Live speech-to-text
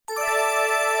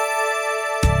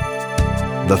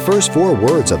The first 4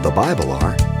 words of the Bible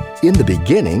are, "In the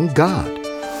beginning, God."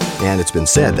 And it's been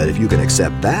said that if you can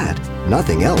accept that,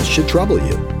 nothing else should trouble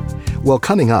you. Well,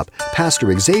 coming up,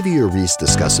 Pastor Xavier Reese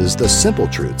discusses the simple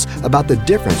truths about the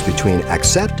difference between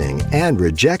accepting and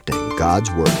rejecting God's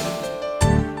Word.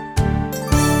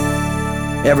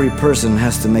 Every person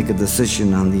has to make a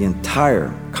decision on the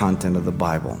entire content of the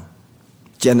Bible,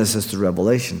 Genesis to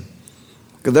Revelation.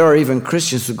 Because there are even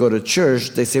Christians who go to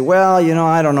church, they say, well,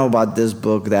 I don't know about this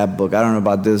book, that book, I don't know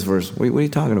about this verse. What are you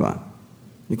talking about?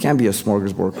 You can't be a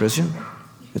smorgasbord Christian.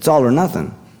 It's all or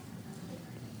nothing.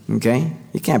 Okay?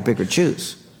 You can't pick or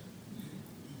choose.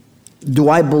 Do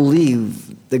I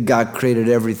believe that God created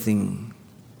everything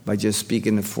by just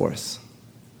speaking it forth?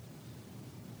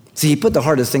 See, he put the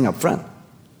hardest thing up front.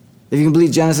 If you can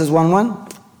believe Genesis 1:1,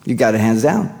 you got it hands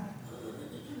down.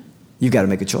 You got to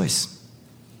make a choice.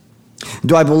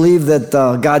 Do I believe that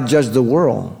God judged the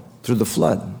world through the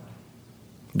flood?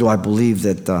 Do I believe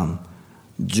that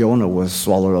Jonah was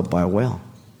swallowed up by a whale?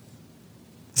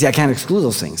 See, I can't exclude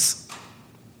those things.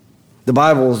 The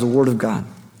Bible is the Word of God.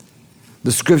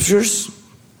 The Scriptures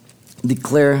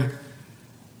declare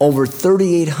over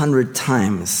 3,800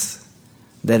 times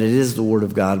that it is the Word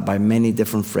of God by many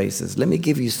different phrases. Let me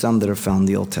give you some that are found in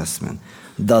the Old Testament.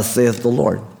 Thus saith the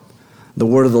Lord. The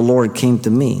word of the Lord came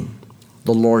to me.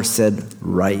 The Lord said,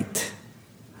 write.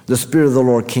 The Spirit of the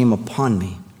Lord came upon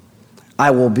me.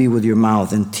 I will be with your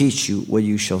mouth and teach you what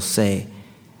you shall say.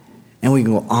 And we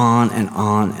can go on and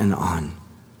on and on.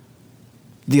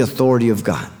 The authority of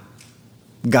God.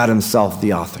 God himself,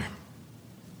 the author.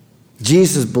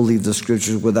 Jesus believed the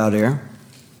Scriptures without error.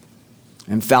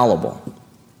 Infallible.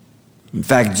 In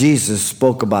fact, Jesus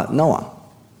spoke about Noah.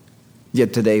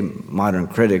 Yet today, modern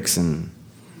critics and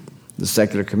the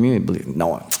secular community believe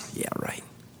Noah. Yeah, right.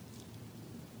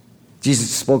 Jesus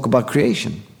spoke about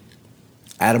creation.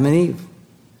 Adam and Eve.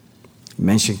 He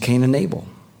mentioned Cain and Abel.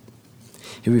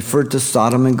 He referred to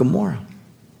Sodom and Gomorrah.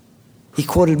 He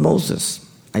quoted Moses,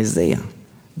 Isaiah,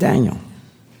 Daniel,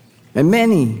 and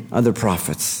many other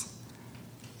prophets.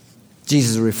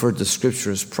 Jesus referred to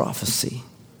Scripture as prophecy.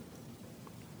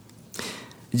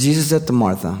 Jesus said to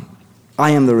Martha,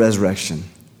 I am the resurrection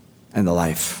and the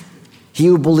life. He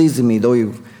who believes in me, though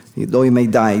he may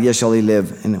die, yet shall he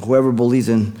live. And whoever believes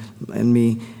in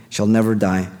me shall never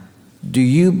die. Do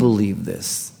you believe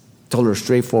this? Told her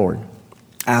straightforward.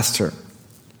 Asked her.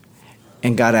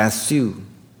 And God asks you,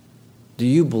 do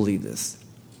you believe this?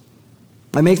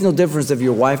 It makes no difference if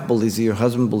your wife believes it, your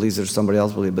husband believes it, or somebody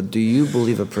else believes it, but do you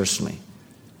believe it personally?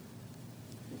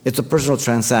 It's a personal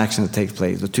transaction that takes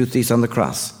place. The 2 thieves on the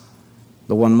cross.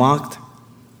 The one mocked.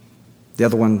 The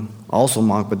other one also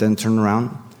mocked, but then turned around.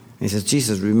 And he says,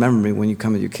 Jesus, remember me when you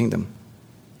come into your kingdom.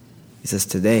 He says,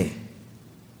 today,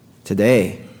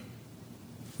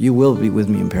 you will be with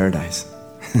me in paradise.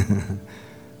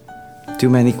 2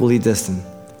 men equally distant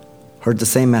heard the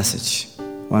same message.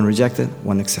 One rejected,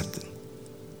 one accepted.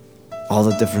 All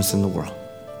the difference in the world.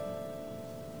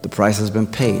 The price has been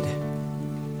paid.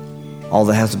 All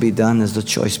that has to be done is the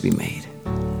choice be made.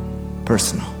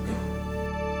 Personal.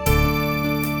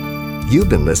 You've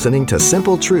been listening to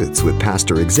Simple Truths with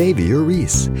Pastor Xavier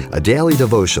Reese, a daily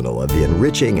devotional of the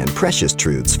enriching and precious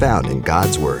truths found in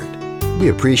God's Word. We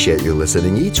appreciate you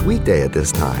listening each weekday at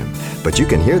this time, but you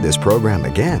can hear this program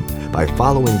again by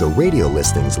following the radio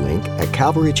listings link at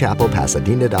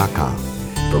CalvaryChapelPasadena.com.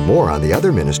 For more on the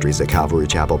other ministries at Calvary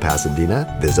Chapel Pasadena,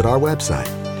 visit our website.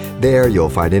 There you'll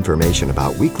find information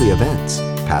about weekly events,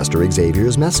 Pastor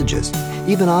Xavier's messages,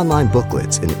 even online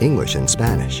booklets in English and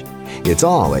Spanish. It's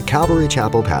all at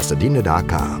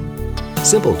CalvaryChapelPasadena.com.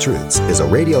 Simple Truths is a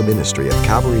radio ministry of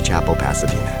Calvary Chapel,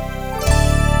 Pasadena.